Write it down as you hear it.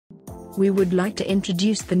we would like to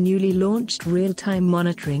introduce the newly launched real-time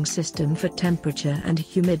monitoring system for temperature and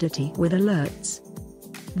humidity with alerts.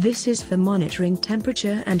 This is for monitoring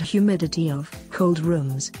temperature and humidity of cold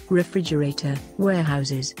rooms, refrigerator,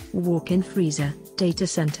 warehouses, walk-in freezer, data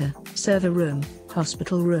center, server room,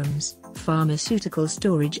 hospital rooms, pharmaceutical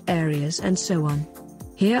storage areas and so on.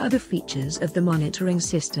 Here are the features of the monitoring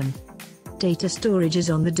system. Data storage is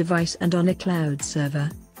on the device and on a cloud server.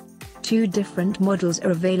 Two different models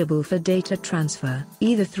are available for data transfer,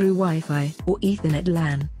 either through Wi-Fi or Ethernet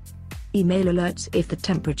LAN. Email alerts if the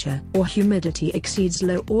temperature or humidity exceeds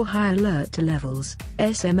low or high alert levels.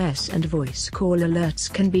 SMS and voice call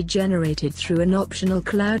alerts can be generated through an optional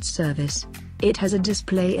cloud service. It has a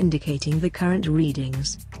display indicating the current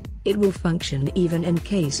readings. It will function even in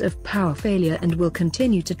case of power failure and will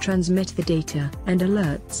continue to transmit the data and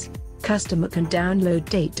alerts. Customer can download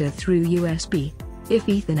data through USB. If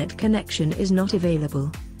Ethernet connection is not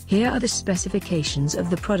available, here are the specifications of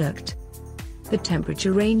the product. The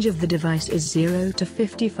temperature range of the device is 0 to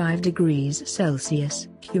 55 degrees Celsius,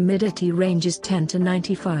 humidity range is 10 to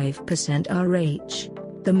 95%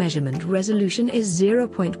 RH. The measurement resolution is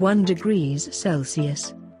 0.1 degrees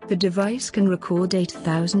Celsius. The device can record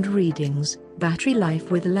 8,000 readings. Battery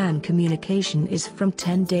life with LAN communication is from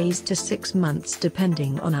 10 days to 6 months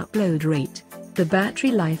depending on upload rate. The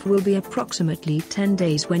battery life will be approximately 10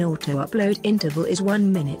 days when auto-upload interval is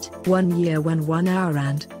 1 minute, 1 year when 1 hour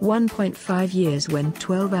and 1.5 years when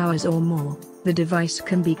 12 hours or more. The device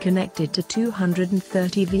can be connected to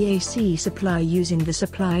 230 VAC supply using the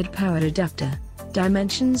supplied power adapter.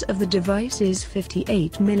 Dimensions of the device is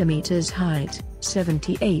 58 mm height,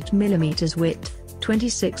 78 mm width,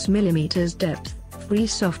 26 mm depth. Free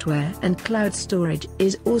software and cloud storage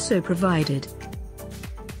is also provided.